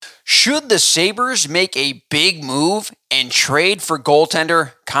Should the Sabres make a big move and trade for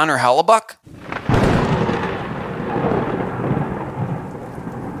goaltender Connor Hellebuyck?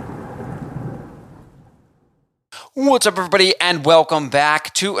 What's up, everybody, and welcome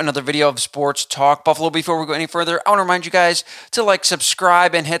back to another video of Sports Talk Buffalo. Before we go any further, I want to remind you guys to like,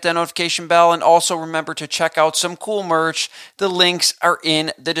 subscribe, and hit that notification bell, and also remember to check out some cool merch. The links are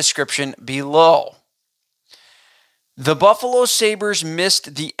in the description below. The Buffalo Sabres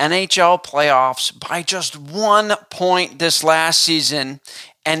missed the NHL playoffs by just 1 point this last season,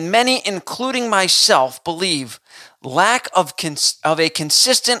 and many, including myself, believe lack of a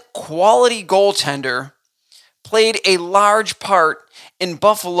consistent quality goaltender played a large part in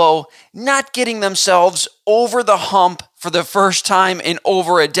Buffalo not getting themselves over the hump for the first time in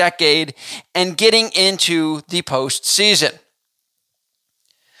over a decade and getting into the postseason.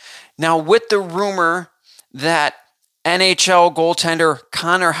 Now, with the rumor that NHL goaltender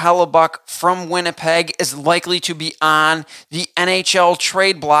Connor Hellebuyck from Winnipeg is likely to be on the NHL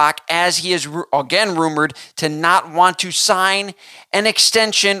trade block, as he is again rumored to not want to sign an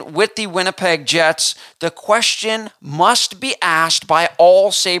extension with the Winnipeg Jets, the question must be asked by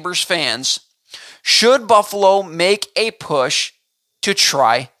all Sabres fans: should Buffalo make a push to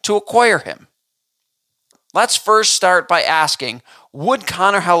try to acquire him? Let's first start by asking, would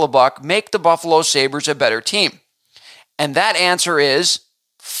Connor Hellebuyck make the Buffalo Sabres a better team? And that answer is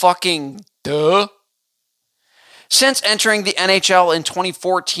fucking duh. Since entering the NHL in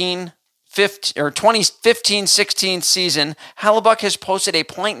 2015-16 season, Hellebuyck has posted a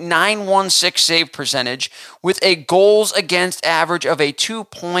 .916 save percentage with a goals against average of a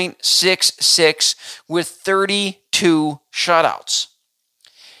 2.66 with 32 shutouts.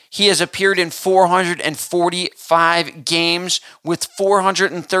 He has appeared in 445 games, with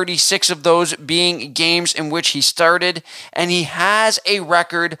 436 of those being games in which he started, and he has a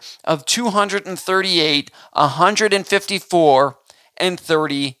record of 238, 154, and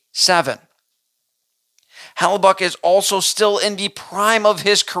 37. Hellebuyck is also still in the prime of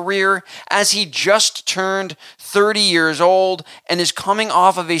his career, as he just turned 30 years old and is coming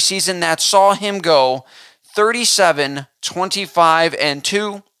off of a season that saw him go 37, 25, and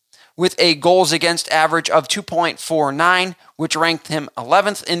 2, with a goals against average of 2.49, which ranked him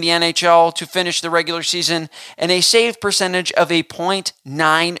 11th in the NHL to finish the regular season, and a save percentage of a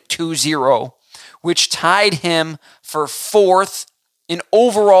 .920, which tied him for 4th in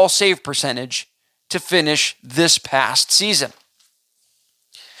overall save percentage to finish this past season.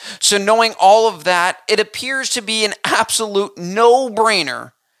 So knowing all of that, it appears to be an absolute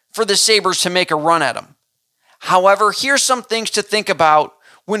no-brainer for the Sabres to make a run at him. However, here's some things to think about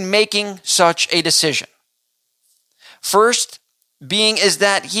when making such a decision. First being is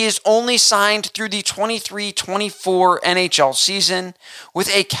that he is only signed through the 23-24 NHL season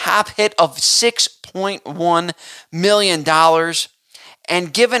with a cap hit of $6.1 million.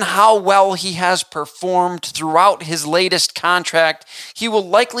 And given how well he has performed throughout his latest contract, he will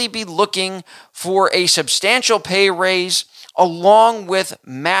likely be looking for a substantial pay raise along with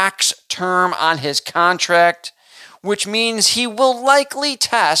max term on his contract, which means he will likely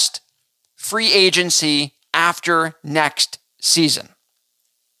test free agency after next season.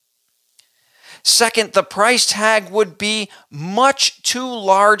 Second, the price tag would be much too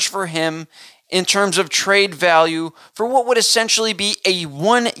large for him in terms of trade value for what would essentially be a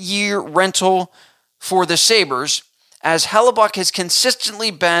 1-year rental for the Sabres, as Hellebuyck has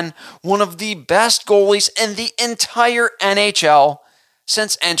consistently been one of the best goalies in the entire NHL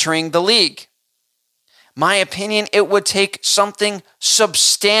since entering the league. My opinion, it would take something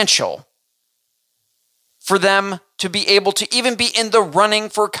substantial for them to be able to even be in the running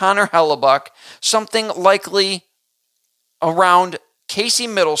for Connor Hellebuyck, something likely around Casey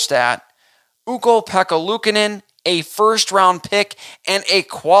Mittelstadt, Ukko-Pekka Luukkonen, a first-round pick, and a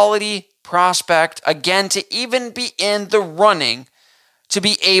quality prospect, again, to even be in the running to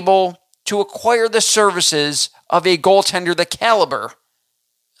be able to acquire the services of a goaltender the caliber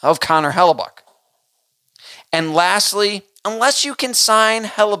of Connor Hellebuyck. And lastly, unless you can sign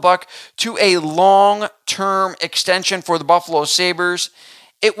Hellebuyck to a long-term extension for the Buffalo Sabres,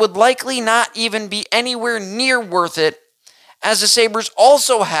 it would likely not even be anywhere near worth it, as the Sabres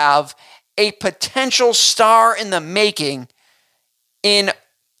also have a potential star in the making in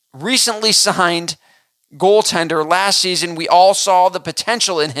recently signed goaltender. Last season, we all saw the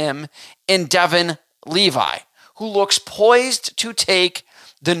potential in him in Devon Levi, who looks poised to take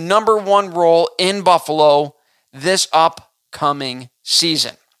the number 1 role in Buffalo this upcoming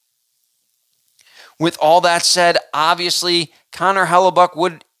season. With all that said, obviously, Connor Hellebuyck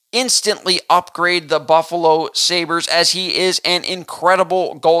would instantly upgrade the Buffalo Sabres, as he is an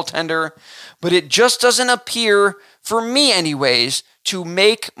incredible goaltender, but it just doesn't appear, for me anyways, to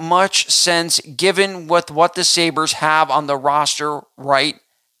make much sense given with what the Sabres have on the roster right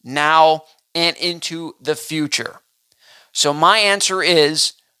now and into the future. So my answer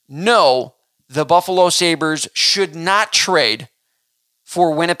is no, the Buffalo Sabres should not trade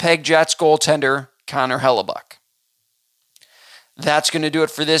for Winnipeg Jets goaltender Connor Hellebuyck. That's going to do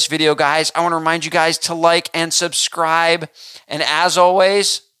it for this video, guys. I want to remind you guys to like and subscribe. And as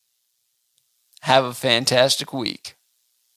always, have a fantastic week.